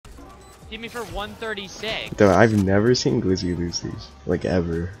Hit me for 136. Dude, I've never seen Glizzy lose these. Like,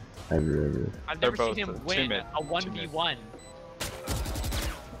 ever. Ever. I've never seen him win a 1v1.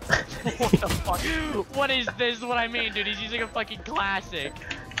 What the fuck? What is this? What I mean, dude? He's using a fucking classic.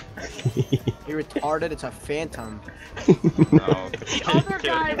 You're retarded, it's a phantom. No. The other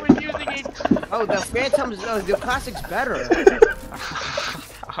guy was using a... Oh, the phantom's... the classic's better.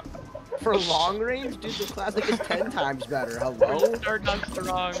 For long range, dude, the classic is 10 times better. Hello? What's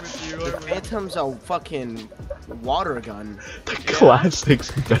wrong with you? The phantom's a fucking water gun. The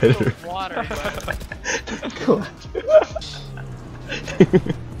classic's better. Water gun.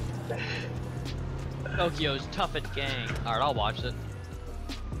 Tokyo's toughest gang. Alright, I'll watch it.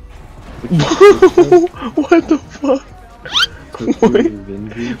 What the fuck?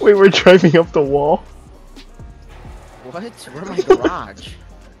 Wait, we're driving up the wall? What? Where's my garage?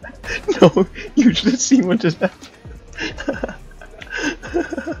 No, you should have seen what just happened.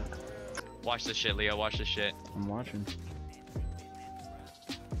 Watch this shit, Leo. Watch this shit. I'm watching.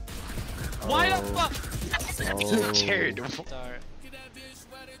 Why the fuck? Jared.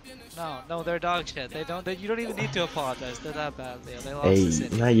 No, they're dog shit. You don't even need to apologize. They're that bad, Leo. They lost the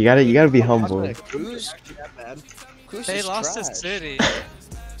city. Nah, you gotta be humble. Cruz? That bad. Cruz They is lost trash. the city.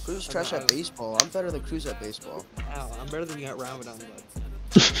 Cruz is trash at baseball. I'm better than Cruz at baseball. Ow, I'm better than you at Ramadan, bud.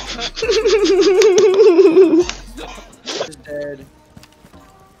 He's dead.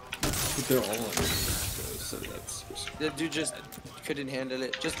 They're all on so that's just... The dude just couldn't handle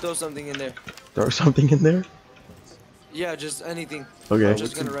it. Just throw something in there. Throw something in there? Yeah, just anything. Okay. I'm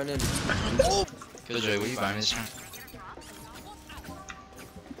just gonna run in. Good Joey, what are you buying this time?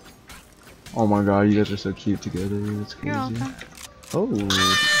 Oh my god, you guys are so cute together. That's crazy. Oh.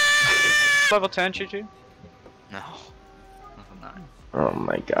 Level 10, Chuchu? No. Level 9. Oh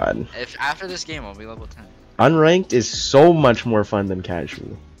my god. If after this game, I'll be level 10. Unranked is so much more fun than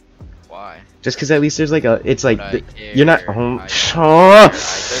casual. Why? Just because at least there's like a, it's like, you're not home. It's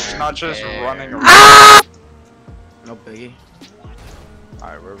not just running around. No biggie.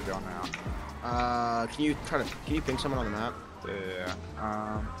 Alright, where are we going now? Can you ping someone on the map? Yeah.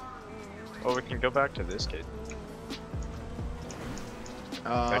 Oh, we can go back to this kid.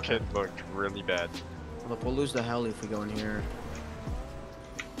 That Okay. kid looked really bad. Look, we'll lose the heli if we go in here.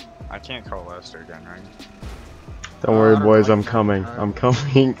 I can't call Lester again, right? Don't worry, I don't boys. like I'm that. coming. I'm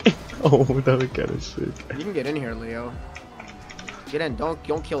coming. Oh, that was kind of sick. You can get in here, Leo. Get in. Don't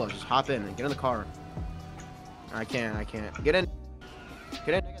kill us. Just hop in and get in the car. I can't. Get in.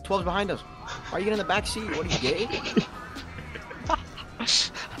 Get in. 12's behind us. Why are you getting in the back seat? What are you, gay?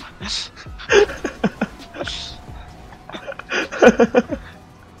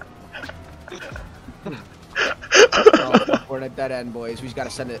 Oh, we're at that end, boys. We just gotta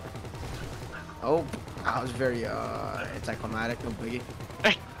send it. Oh, that was very anticlimactic. No biggie.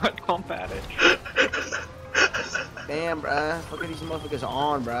 Combatic. Damn, bruh. Look at these motherfuckers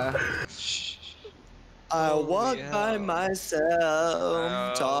on, bruh. I walk by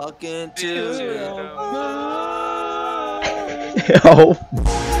myself, talking to Oh.